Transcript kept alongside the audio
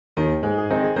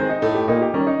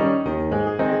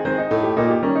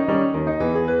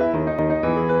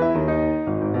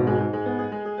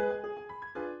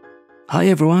Hi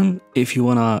everyone, if you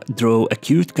wanna draw a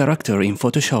cute character in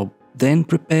Photoshop, then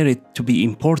prepare it to be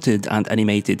imported and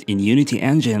animated in Unity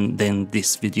Engine, then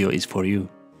this video is for you.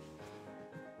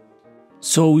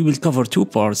 So we will cover two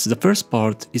parts. The first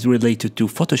part is related to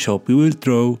Photoshop. We will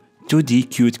draw 2D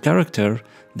cute character,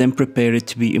 then prepare it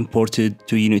to be imported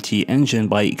to Unity Engine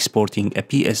by exporting a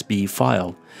PSB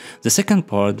file. The second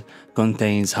part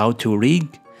contains how to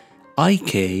rig,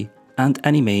 IK, and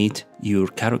animate your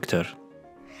character.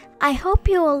 I hope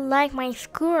you will like my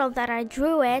squirrel that I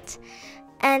drew it,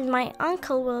 and my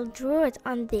uncle will draw it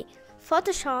on the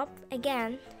Photoshop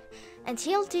again, and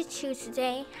he'll teach you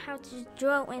today how to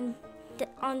draw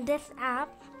on this app.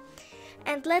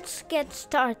 And let's get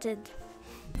started.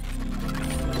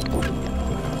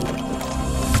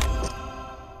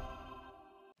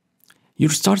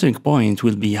 Your starting point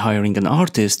will be hiring an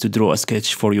artist to draw a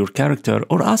sketch for your character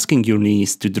or asking your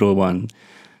niece to draw one.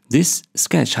 This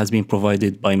sketch has been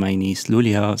provided by my niece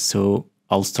Lulia, so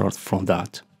I'll start from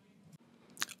that.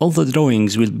 All the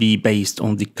drawings will be based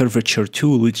on the curvature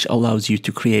tool, which allows you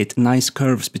to create nice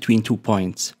curves between 2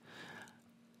 points.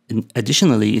 And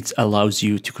additionally, it allows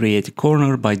you to create a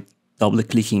corner by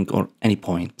double-clicking on any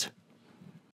point.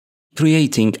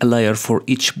 Creating a layer for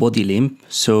each body limb,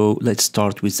 so let's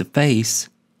start with the face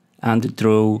and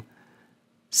draw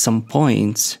some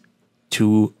points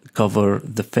to cover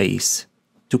the face,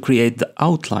 to create the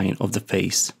outline of the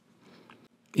face.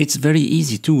 It's a very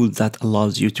easy tool that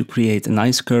allows you to create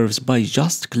nice curves by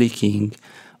just clicking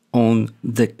on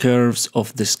the curves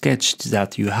of the sketch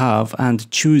that you have and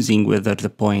choosing whether the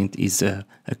point is a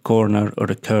corner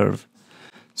or a curve.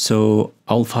 So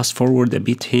I'll fast forward a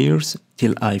bit here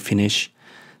till I finish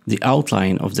the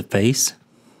outline of the face.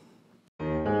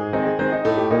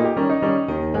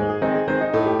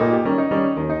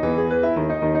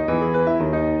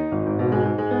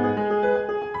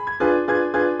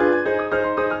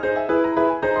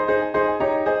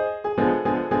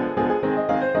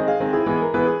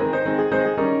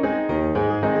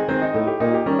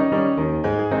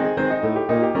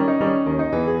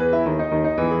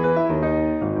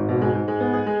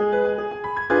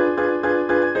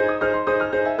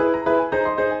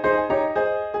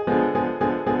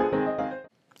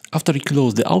 After you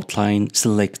close the outline,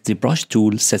 select the brush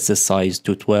tool, set the size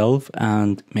to 12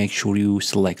 and make sure you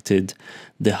selected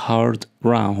the hard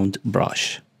round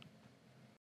brush.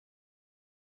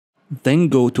 Then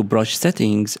go to brush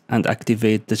settings and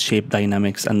activate the shape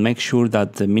dynamics and make sure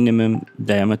that the minimum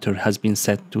diameter has been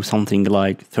set to something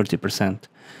like 30%.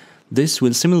 This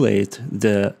will simulate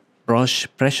the brush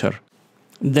pressure.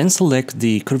 Then select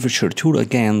the curvature tool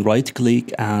again, right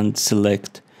click and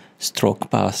select stroke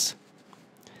path.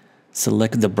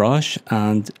 Select the brush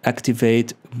and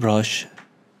activate brush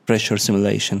pressure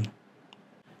simulation.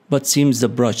 But seems the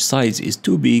brush size is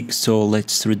too big, so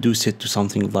let's reduce it to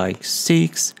something like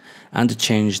 6 and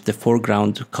change the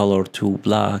foreground color to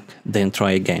black, then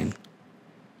try again.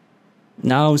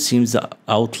 Now seems the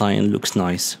outline looks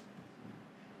nice.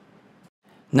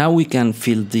 Now we can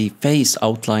fill the face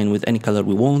outline with any color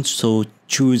we want, so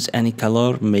choose any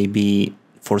color. Maybe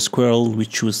for squirrel we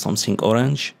choose something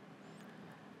orange.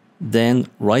 Then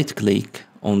right click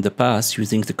on the path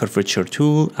using the curvature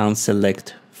tool and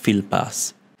select fill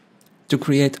path. To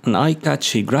create an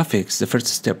eye-catchy graphics, the first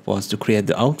step was to create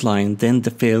the outline, then the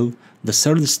fill. The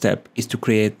third step is to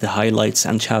create the highlights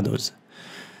and shadows.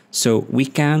 So we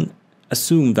can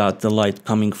assume that the light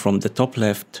coming from the top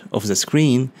left of the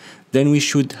screen, then we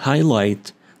should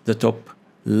highlight the top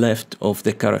left of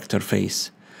the character face.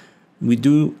 We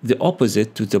do the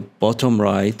opposite to the bottom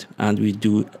right and we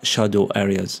do shadow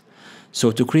areas. So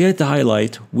to create the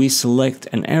highlight, we select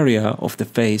an area of the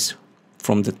face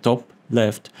from the top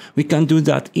left. We can do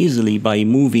that easily by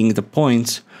moving the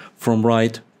points from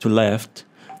right to left,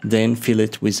 then fill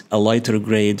it with a lighter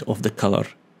grade of the color.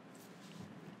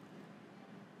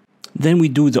 Then we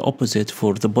do the opposite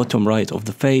for the bottom right of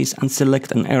the face and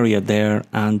select an area there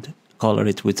and color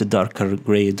it with a darker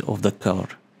grade of the color.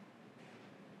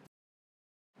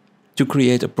 To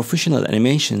create a professional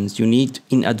animations, you need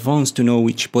in advance to know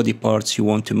which body parts you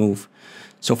want to move.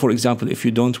 So for example, if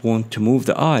you don't want to move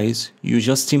the eyes, you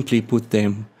just simply put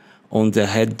them on the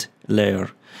head layer.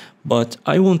 But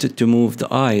I wanted to move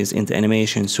the eyes in the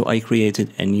animation, so I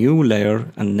created a new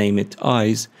layer and name it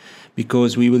eyes,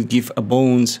 because we will give a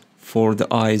bones for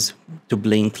the eyes to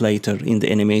blink later in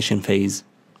the animation phase.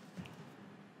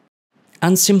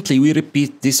 And simply we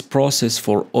repeat this process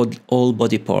for all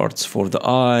body parts, for the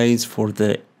eyes, for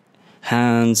the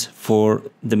hands, for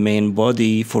the main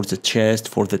body, for the chest,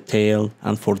 for the tail,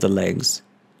 and for the legs.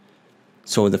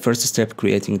 So the first step,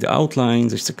 creating the outline.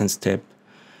 The second step,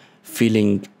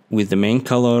 filling with the main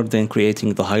color, then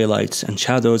creating the highlights and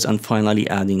shadows, and finally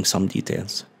adding some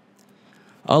details.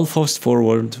 I'll fast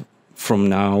forward from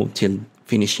now till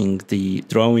finishing the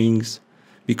drawings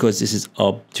because this is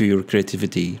up to your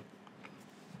creativity.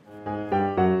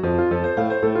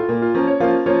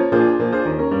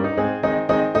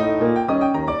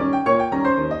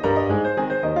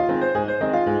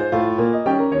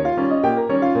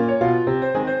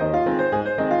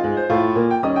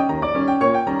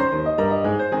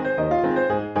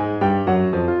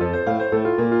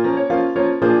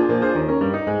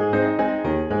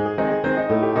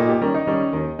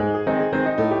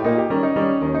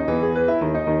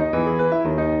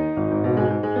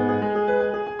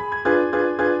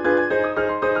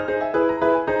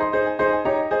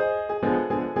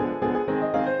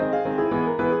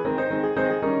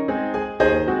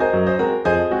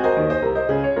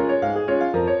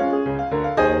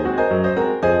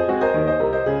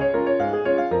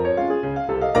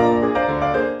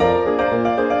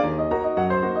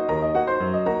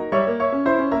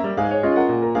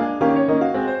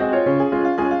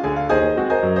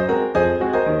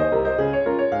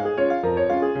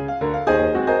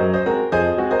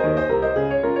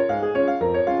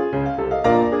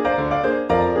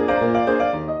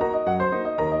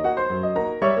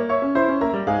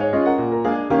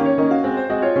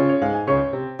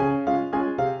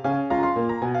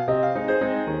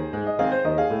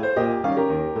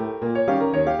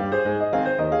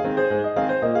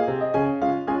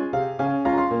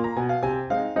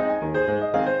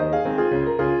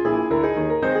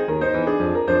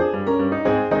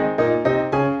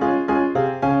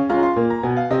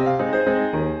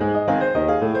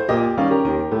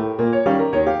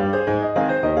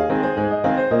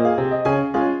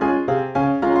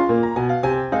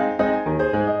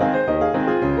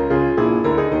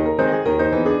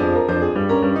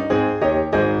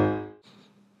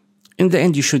 In the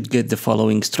end, you should get the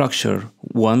following structure: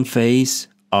 one face,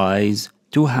 eyes,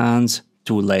 two hands,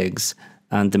 two legs,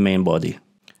 and the main body.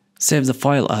 Save the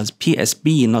file as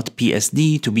PSB, not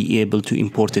PSD, to be able to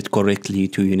import it correctly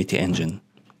to Unity Engine.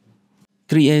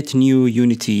 Create new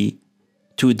Unity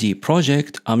 2D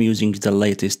project. I'm using the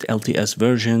latest LTS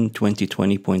version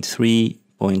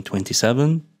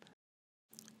 2020.3.27.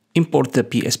 Import the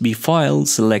PSB file,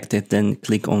 select it, then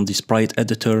click on the sprite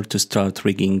editor to start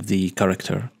rigging the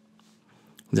character.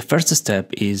 The first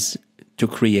step is to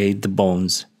create the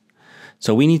bones.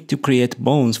 So we need to create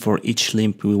bones for each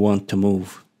limb we want to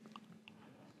move.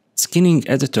 Skinning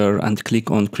editor and click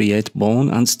on create bone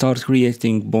and start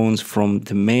creating bones from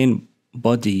the main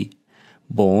body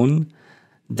bone,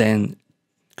 then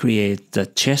create the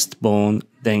chest bone,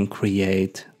 then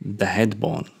create the head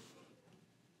bone.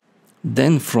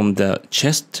 Then from the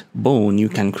chest bone you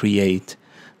can create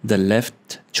the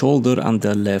left shoulder and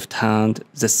the left hand,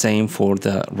 the same for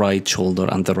the right shoulder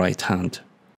and the right hand.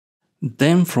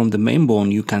 Then from the main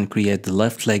bone you can create the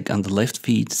left leg and the left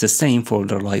feet, the same for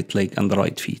the right leg and the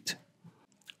right feet.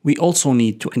 We also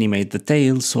need to animate the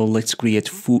tail, so let's create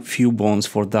few bones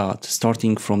for that,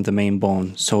 starting from the main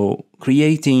bone. So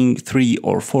creating 3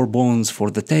 or 4 bones for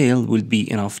the tail will be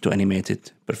enough to animate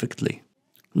it perfectly.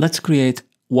 Let's create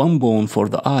one bone for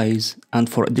the eyes, and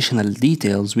for additional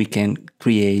details we can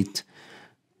create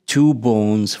 2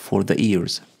 bones for the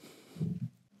ears.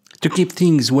 To keep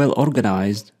things well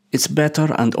organized, it's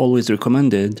better and always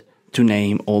recommended to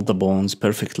name all the bones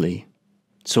perfectly.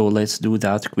 So let's do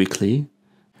that quickly.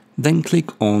 Then click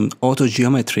on Auto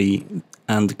Geometry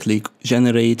and click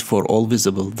Generate for all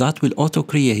visible. That will auto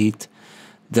create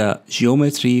the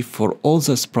geometry for all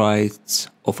the sprites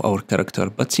of our character.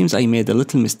 But seems I made a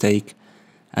little mistake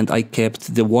and I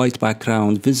kept the white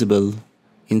background visible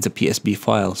in the PSB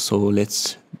file. So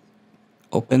let's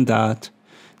open that,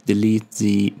 delete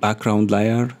the background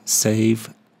layer, save,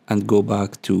 and go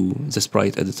back to the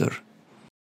sprite editor.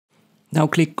 Now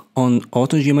click on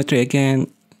Auto Geometry again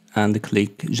and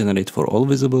click Generate for all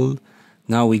visible.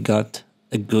 Now we got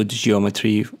a good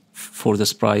geometry for the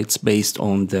sprites based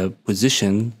on the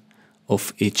position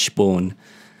of each bone.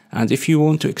 And if you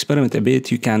want to experiment a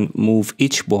bit, you can move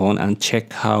each bone and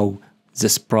check how the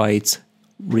sprite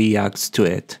reacts to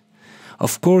it.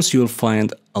 Of course, you'll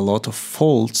find a lot of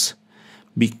faults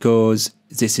because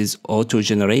this is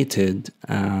auto-generated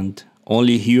and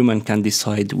only human can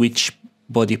decide which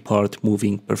body part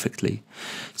moving perfectly.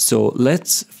 So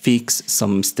let's fix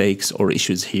some mistakes or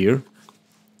issues here.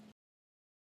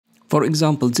 For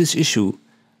example, this issue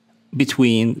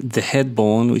between the head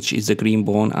bone, which is the green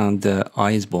bone, and the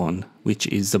eyes bone, which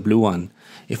is the blue one.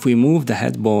 If we move the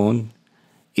head bone,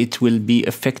 it will be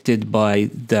affected by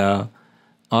the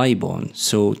eye bone.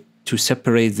 So to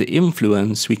separate the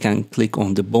influence, we can click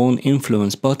on the bone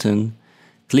influence button,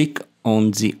 click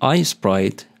on the eye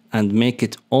sprite, and make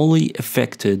it only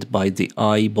affected by the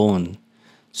eye bone.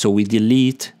 So we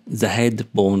delete the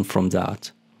head bone from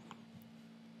that.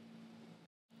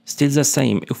 Still the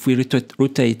same, if we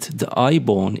rotate the eye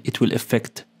bone, it will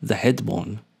affect the head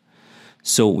bone.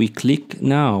 So we click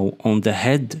now on the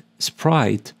head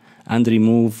sprite and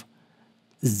remove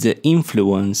the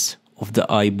influence of the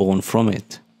eye bone from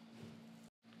it.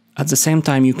 At the same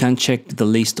time, you can check the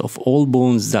list of all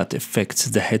bones that affects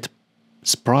the head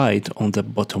sprite on the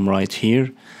bottom right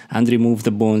here and remove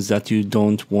the bones that you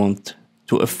don't want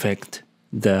to affect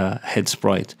the head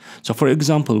sprite. So for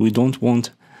example, we don't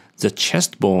want the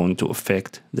chest bone to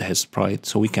affect the head sprite,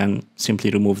 so we can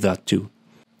simply remove that too.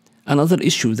 Another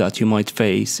issue that you might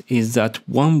face is that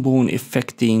one bone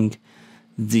affecting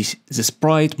the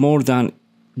sprite more than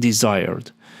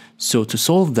desired. So to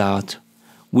solve that,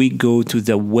 we go to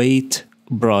the weight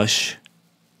brush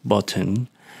button,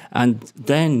 and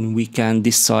then we can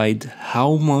decide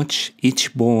how much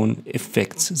each bone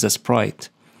affects the sprite.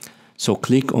 So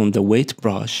click on the weight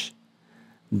brush,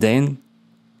 then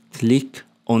click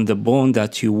on the bone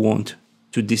that you want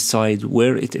to decide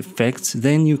where it affects.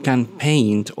 Then you can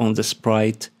paint on the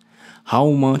sprite how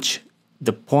much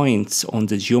the points on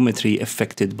the geometry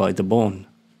affected by the bone.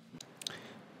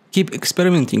 Keep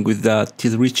experimenting with that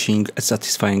till reaching a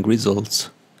satisfying results,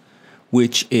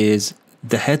 which is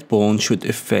the head bone should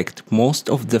affect most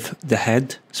of the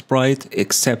head sprite,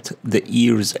 except the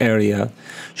ears area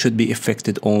should be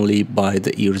affected only by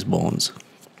the ears bones.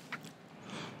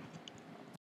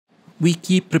 We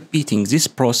keep repeating this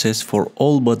process for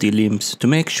all body limbs to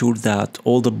make sure that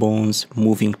all the bones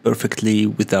moving perfectly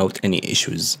without any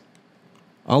issues.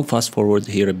 I'll fast forward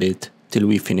here a bit till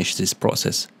we finish this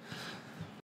process.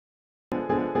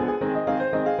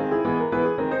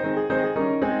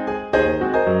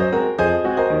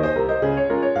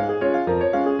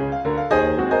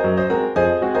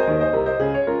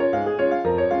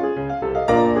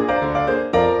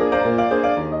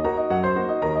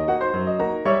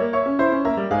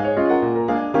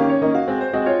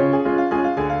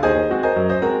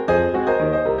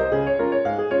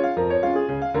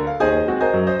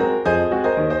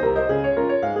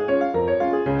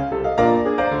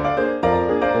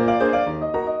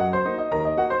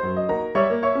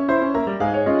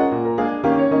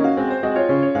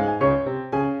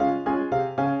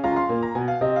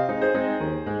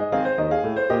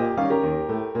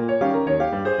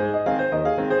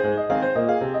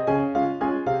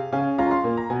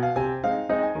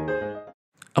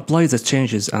 Apply the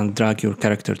changes and drag your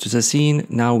character to the scene.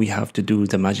 Now we have to do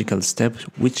the magical step,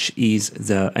 which is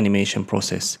the animation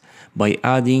process. By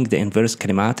adding the inverse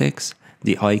kinematics,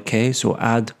 the IK, so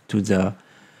add to the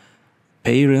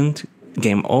parent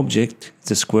game object,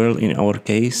 the squirrel in our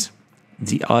case,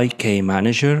 the IK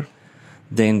manager,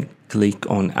 then click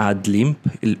on add limb.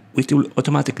 It will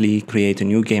automatically create a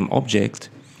new game object.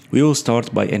 We will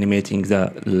start by animating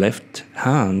the left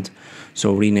hand,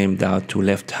 so rename that to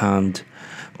left hand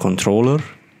controller.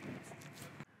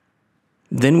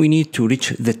 Then we need to reach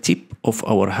the tip of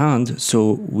our hand,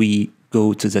 so we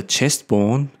go to the chest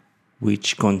bone,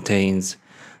 which contains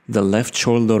the left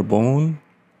shoulder bone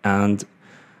and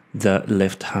the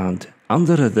left hand.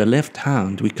 Under the left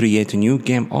hand, we create a new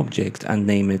game object and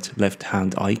name it left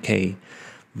hand IK.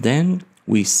 Then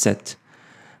we set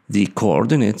the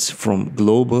coordinates from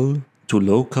global to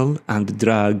local and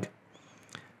drag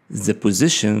the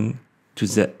position to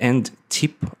the end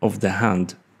tip of the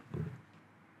hand.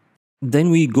 Then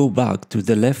we go back to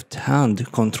the left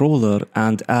hand controller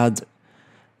and add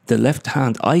the left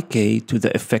hand IK to the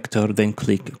effector, then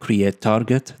click create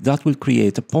target. That will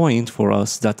create a point for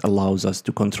us that allows us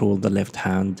to control the left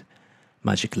hand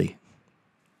magically.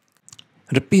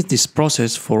 Repeat this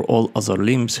process for all other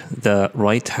limbs, the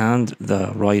right hand,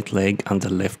 the right leg and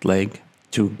the left leg,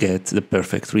 to get the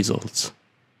perfect results.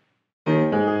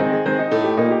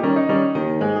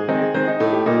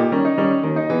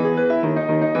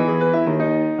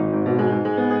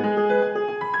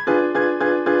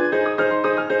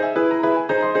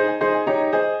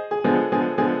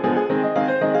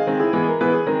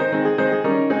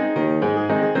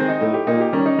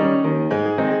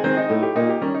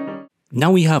 Now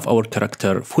we have our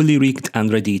character fully rigged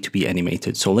and ready to be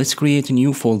animated. So let's create a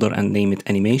new folder and name it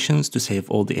animations to save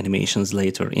all the animations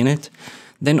later in it.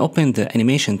 Then open the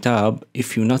animation tab.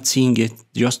 If you're not seeing it,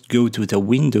 just go to the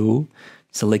window,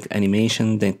 select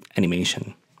animation, then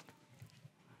animation.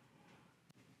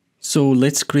 So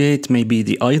let's create maybe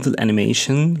the idle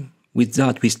animation. With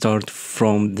that, we start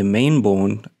from the main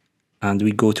bone and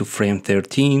we go to frame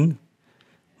 13,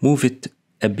 move it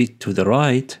a bit to the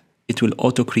right, it will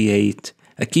auto-create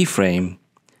a keyframe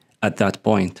at that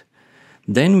point.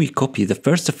 Then we copy the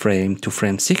first frame to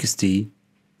frame 60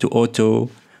 to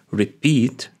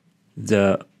auto-repeat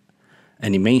the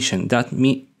animation. That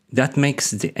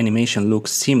makes the animation look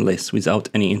seamless without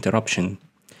any interruption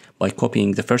by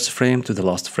copying the first frame to the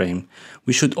last frame.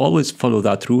 We should always follow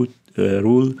that rule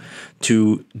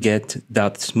to get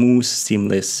that smooth,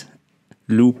 seamless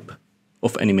loop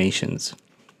of animations.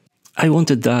 I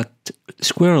wanted that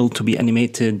squirrel to be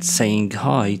animated saying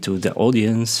hi to the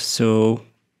audience, so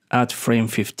at frame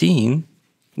 15,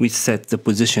 we set the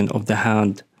position of the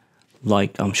hand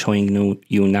like I'm showing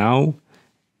you now.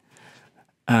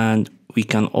 And we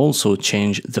can also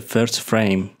change the first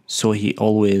frame so he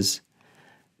always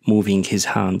moving his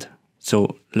hand.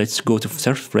 So let's go to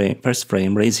first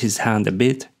frame, raise his hand a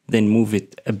bit, then move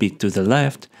it a bit to the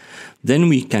left. Then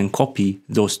we can copy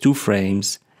those 2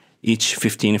 frames, each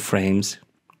 15 frames.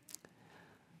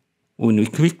 When we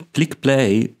click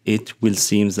play, it will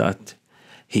seem that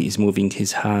he is moving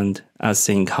his hand as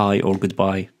saying hi or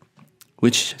goodbye,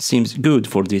 which seems good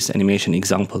for this animation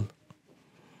example.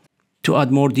 To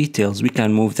add more details, we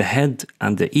can move the head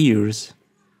and the ears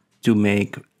to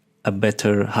make a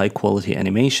better high quality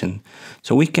animation.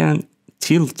 So we can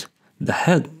tilt the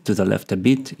head to the left a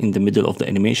bit in the middle of the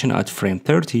animation at frame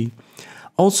 30.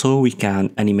 Also, we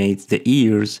can animate the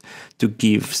ears to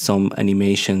give some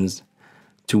animations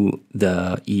to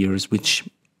the ears, which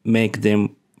make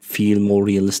them feel more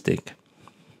realistic.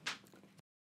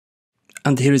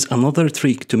 And here is another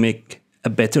trick to make a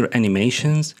better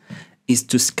animations, is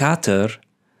to scatter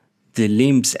the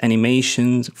limbs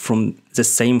animations from the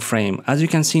same frame. As you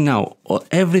can see now,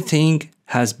 everything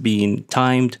has been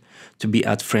timed to be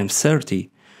at frame 30.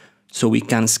 So we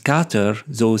can scatter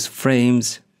those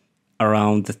frames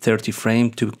around the 30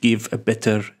 frame to give a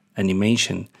better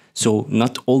animation. So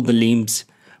not all the limbs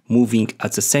moving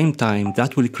at the same time,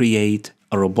 that will create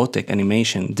a robotic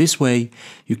animation. This way,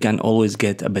 you can always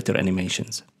get a better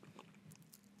animations.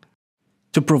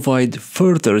 To provide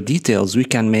further details, we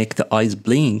can make the eyes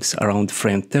blinks around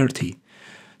frame 30.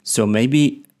 So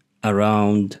maybe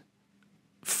around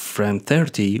frame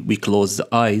 30, we close the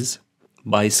eyes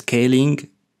by scaling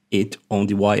it on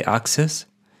the y-axis.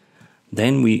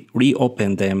 Then we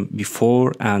reopen them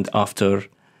before and after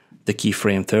the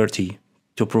keyframe 30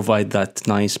 to provide that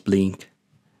nice blink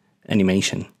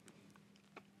animation.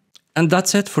 And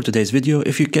that's it for today's video.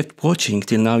 If you kept watching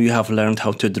till now, you have learned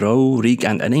how to draw, rig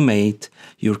and animate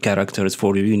your characters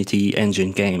for your Unity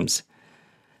engine games.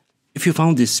 If you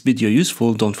found this video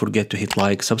useful, don't forget to hit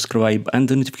like, subscribe and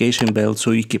the notification bell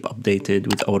so you keep updated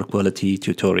with our quality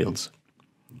tutorials.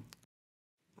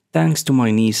 Thanks to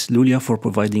my niece Lulia for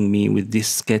providing me with this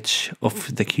sketch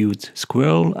of the cute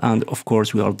squirrel, and of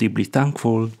course we are deeply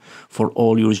thankful for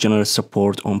all your generous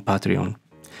support on Patreon.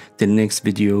 Till next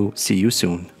video, see you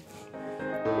soon.